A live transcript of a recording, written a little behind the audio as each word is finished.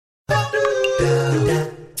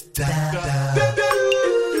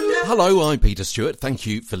Hello, I'm Peter Stewart. Thank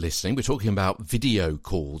you for listening. We're talking about video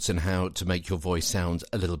calls and how to make your voice sound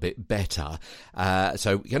a little bit better.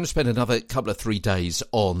 So we're going to spend another couple of 3 days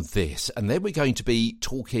on this, and then we're going to be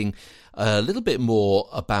talking a little bit more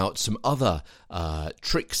about some other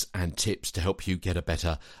tricks and tips to help you get a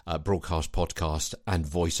better broadcast, podcast and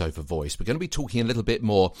voice over voice. We're going to be talking a little bit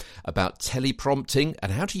more about teleprompting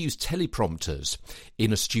and how to use teleprompters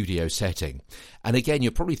in a studio setting. And again,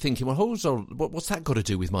 you're probably thinking, well, hold on, what's that got to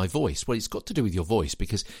do with my voice? Well, it's got to do with your voice,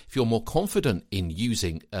 because if you're more confident in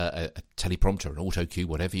using a teleprompter, an auto cue,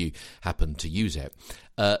 whatever you happen to use it,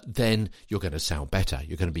 then you're going to sound better.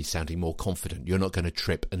 You're going to be sounding more confident. You're not going to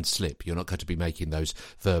trip and slip. You're not going to be making those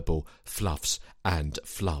verbal fluffs and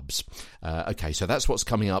flubs. Okay, so that's what's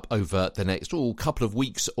coming up over the next couple of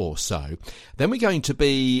weeks or so. Then we're going to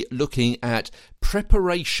be looking at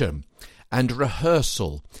preparation and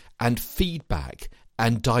rehearsal and feedback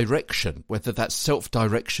and direction, whether that's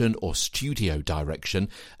self-direction or studio direction,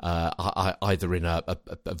 either in a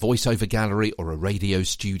voiceover gallery or a radio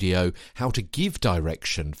studio, how to give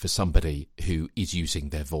direction for somebody who is using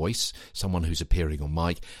their voice, someone who's appearing on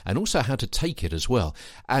mic, and also how to take it as well.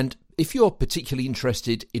 And if you're particularly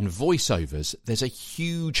interested in voiceovers, there's a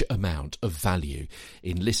huge amount of value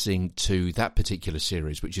in listening to that particular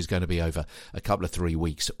series, which is going to be over a couple of 3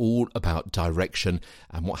 weeks, all about direction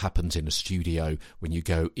and what happens in a studio when you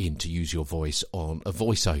go in to use your voice on a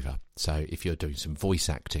voiceover. So if you're doing some voice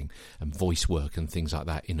acting and voice work and things like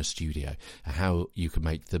that in a studio, how you can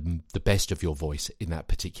make the best of your voice in that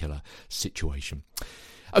particular situation.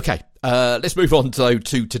 Okay, let's move on to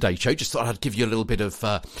today's show. Just thought I'd give you a little bit of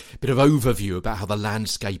overview about how the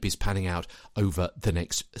landscape is panning out over the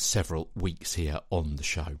next several weeks here on the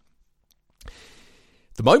show.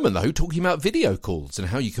 At the moment, though, talking about video calls and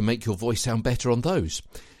how you can make your voice sound better on those.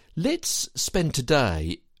 Let's spend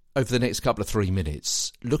today, over the next couple of 3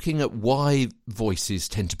 minutes, looking at why voices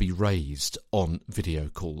tend to be raised on video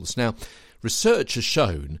calls. Now, research has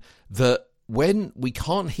shown that when we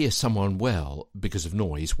can't hear someone well because of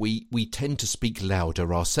noise, we tend to speak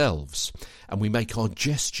louder ourselves, and we make our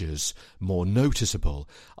gestures more noticeable.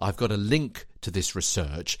 I've got a link to this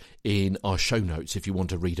research in our show notes if you want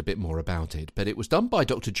to read a bit more about it. But it was done by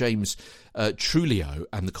Dr. James Trulio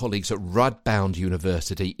and the colleagues at Radboud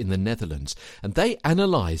University in the Netherlands, and they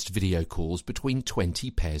analysed video calls between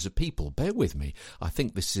 20 pairs of people. Bear with me. I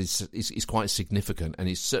think this is quite significant, and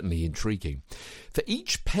it's certainly intriguing. For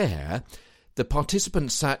each pair, the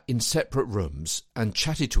participants sat in separate rooms and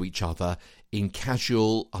chatted to each other in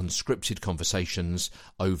casual, unscripted conversations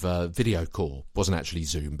over video call. Wasn't actually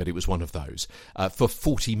Zoom, but it was one of those, for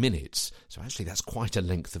 40 minutes. So actually that's quite a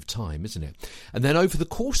length of time, isn't it? And then over the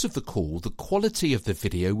course of the call, the quality of the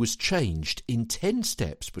video was changed in 10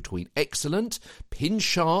 steps between excellent, pin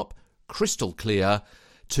sharp, crystal clear,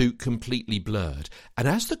 to completely blurred. And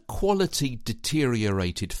as the quality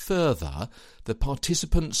deteriorated further, the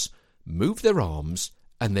participants moved their arms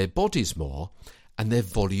and their bodies more, and their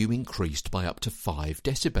volume increased by up to 5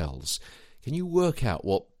 decibels. Can you work out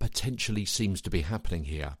what potentially seems to be happening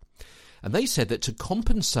here? And they said that to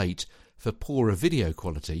compensate for poorer video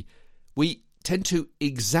quality, we tend to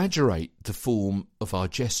exaggerate the form of our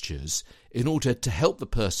gestures in order to help the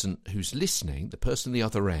person who's listening, the person on the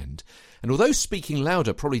other end. And although speaking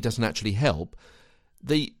louder probably doesn't actually help,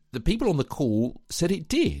 the people on the call said it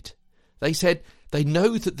did. They said they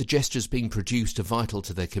know that the gestures being produced are vital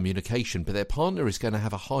to their communication, but their partner is going to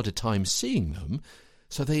have a harder time seeing them,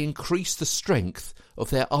 so they increase the strength of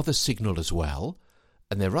their other signal as well,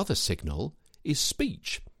 and their other signal is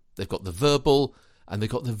speech. They've got the verbal and they've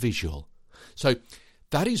got the visual. So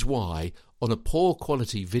that is why on a poor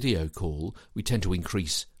quality video call, we tend to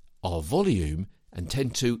increase our volume and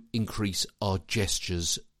tend to increase our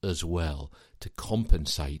gestures as well to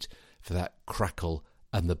compensate for that crackle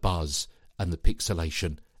and the buzz and the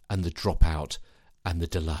pixelation and the dropout and the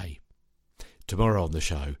delay. Tomorrow on the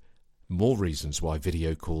show, more reasons why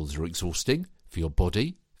video calls are exhausting for your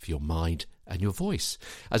body, for your mind and your voice.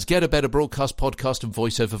 As Get a Better Broadcast, Podcast and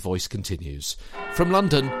Voice Over Voice continues. From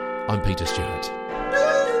London, I'm Peter Stewart.